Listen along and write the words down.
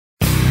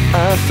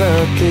I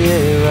felt the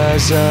air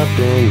rise up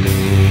in me.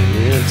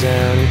 Kneel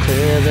down and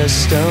clear the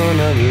stone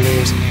of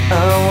leaves.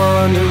 I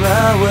wander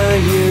out where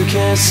you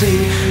can't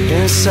see.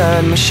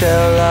 Inside my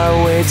shell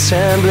I wait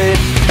and bleed.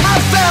 I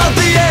felt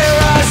the air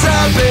rise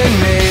up in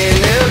me.